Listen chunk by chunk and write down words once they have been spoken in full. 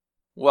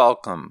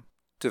Welcome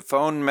to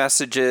Phone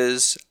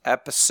Messages,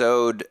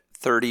 episode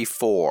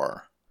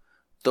 34,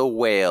 The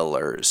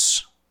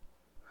Wailers.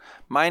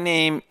 My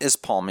name is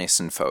Paul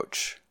Mason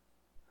Foch.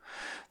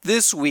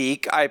 This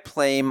week I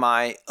play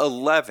my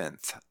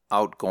 11th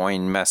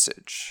outgoing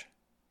message.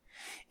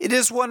 It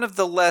is one of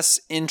the less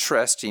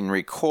interesting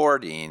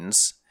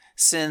recordings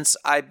since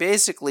I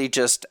basically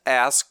just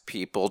ask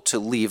people to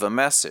leave a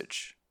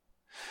message.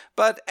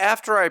 But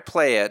after I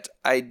play it,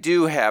 I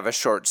do have a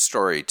short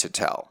story to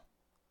tell.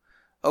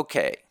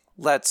 Okay,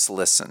 let's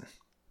listen.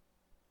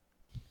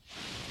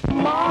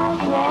 Thanks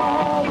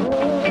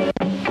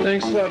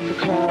a lot for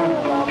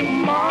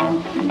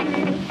calling.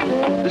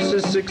 This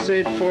is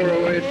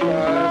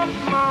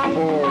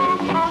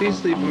 6840854.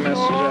 Please leave a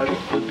message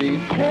after the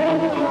beep.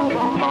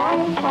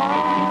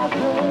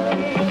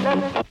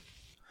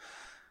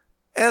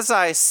 As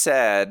I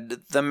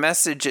said, the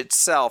message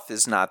itself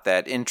is not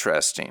that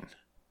interesting.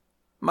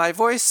 My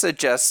voice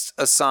suggests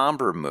a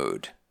somber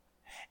mood,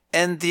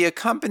 and the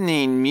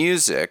accompanying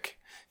music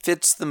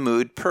fits the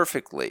mood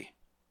perfectly.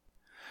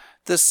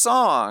 The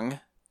song,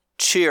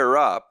 Cheer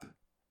Up,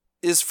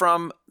 is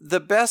from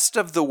The Best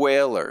of the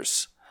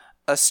Wailers,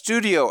 a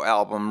studio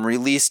album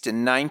released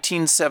in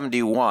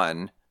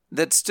 1971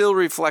 that still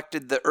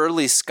reflected the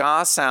early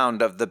ska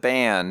sound of the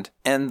band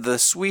and the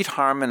sweet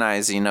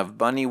harmonizing of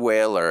Bunny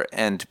Wailer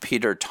and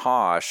Peter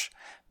Tosh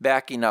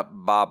backing up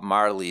Bob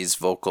Marley's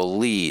vocal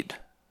lead.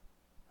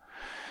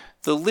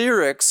 The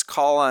lyrics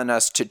call on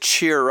us to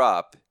cheer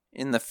up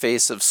in the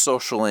face of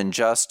social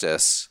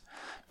injustice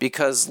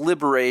because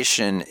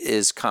liberation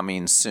is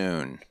coming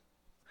soon.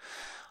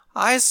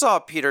 I saw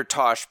Peter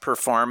Tosh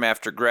perform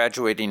after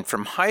graduating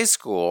from high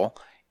school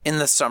in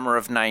the summer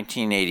of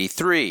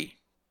 1983.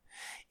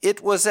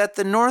 It was at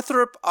the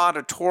Northrop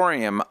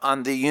Auditorium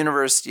on the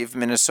University of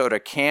Minnesota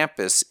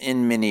campus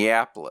in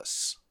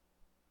Minneapolis.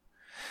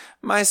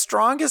 My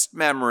strongest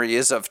memory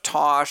is of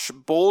Tosh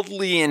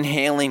boldly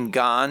inhaling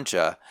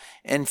ganja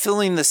and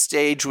filling the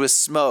stage with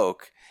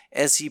smoke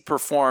as he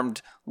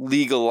performed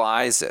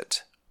Legalize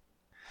It.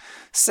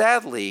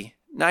 Sadly,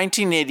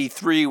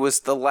 1983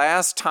 was the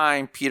last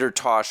time Peter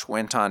Tosh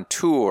went on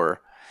tour,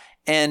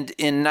 and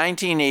in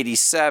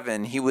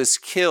 1987 he was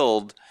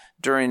killed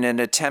during an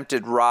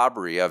attempted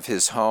robbery of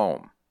his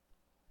home.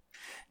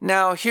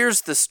 Now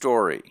here's the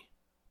story.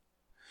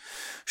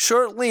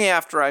 Shortly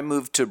after I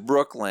moved to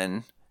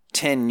Brooklyn,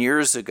 10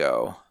 years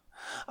ago,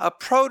 a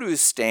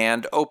produce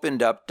stand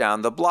opened up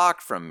down the block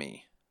from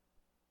me.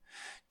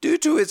 Due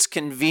to its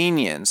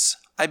convenience,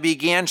 I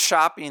began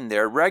shopping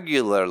there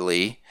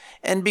regularly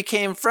and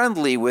became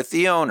friendly with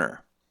the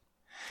owner.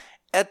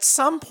 At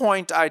some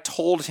point, I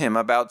told him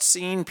about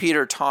seeing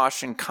Peter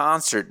Tosh in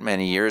concert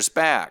many years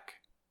back,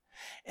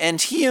 and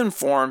he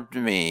informed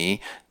me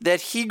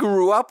that he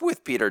grew up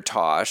with Peter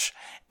Tosh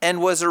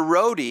and was a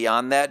roadie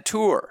on that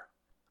tour.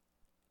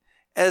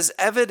 As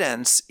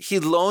evidence, he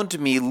loaned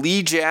me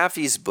Lee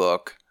Jaffe's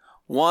book,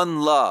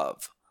 One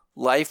Love,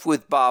 Life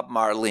with Bob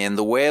Marley and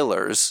the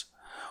Wailers,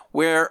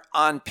 where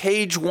on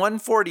page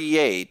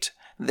 148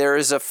 there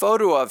is a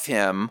photo of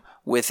him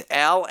with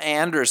Al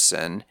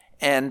Anderson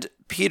and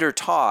Peter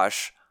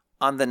Tosh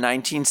on the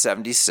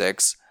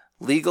 1976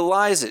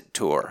 Legalize It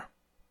tour.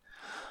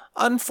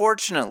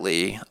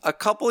 Unfortunately, a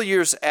couple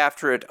years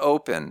after it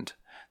opened,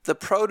 the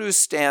produce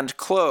stand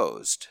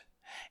closed,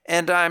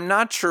 and I'm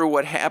not sure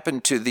what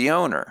happened to the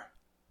owner.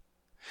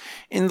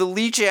 In the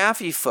Lee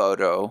Jaffe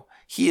photo,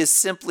 he is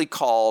simply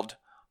called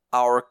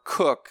our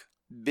cook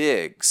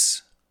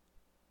Biggs.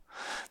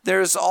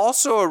 There's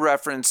also a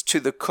reference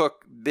to the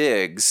cook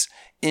Biggs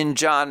in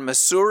John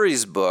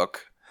Masuri's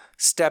book,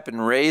 Step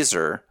and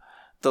Razor,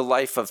 The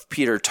Life of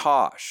Peter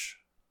Tosh.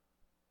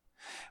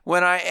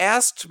 When I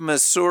asked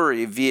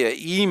Masuri via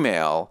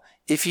email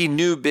if he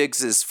knew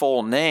Biggs's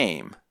full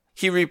name,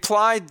 he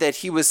replied that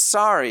he was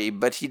sorry,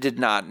 but he did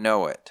not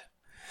know it.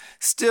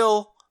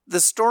 Still, the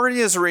story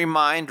is a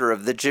reminder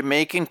of the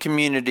Jamaican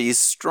community's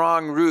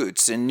strong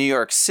roots in New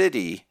York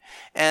City,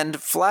 and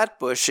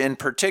Flatbush in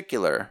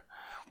particular,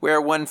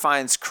 where one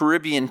finds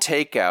Caribbean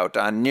takeout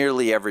on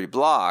nearly every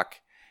block,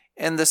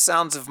 and the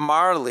sounds of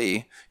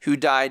Marley, who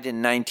died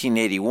in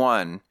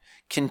 1981,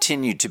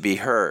 continue to be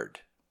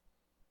heard.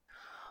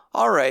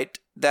 All right,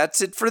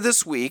 that's it for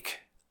this week.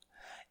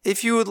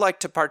 If you would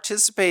like to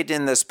participate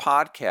in this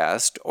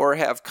podcast or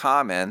have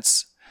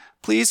comments,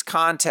 please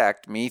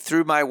contact me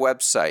through my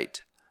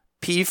website,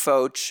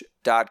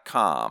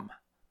 pfoch.com.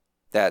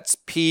 That's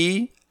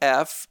pfootsch.com.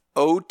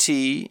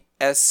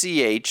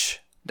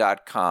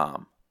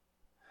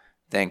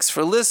 Thanks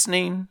for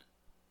listening.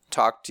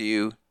 Talk to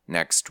you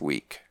next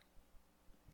week.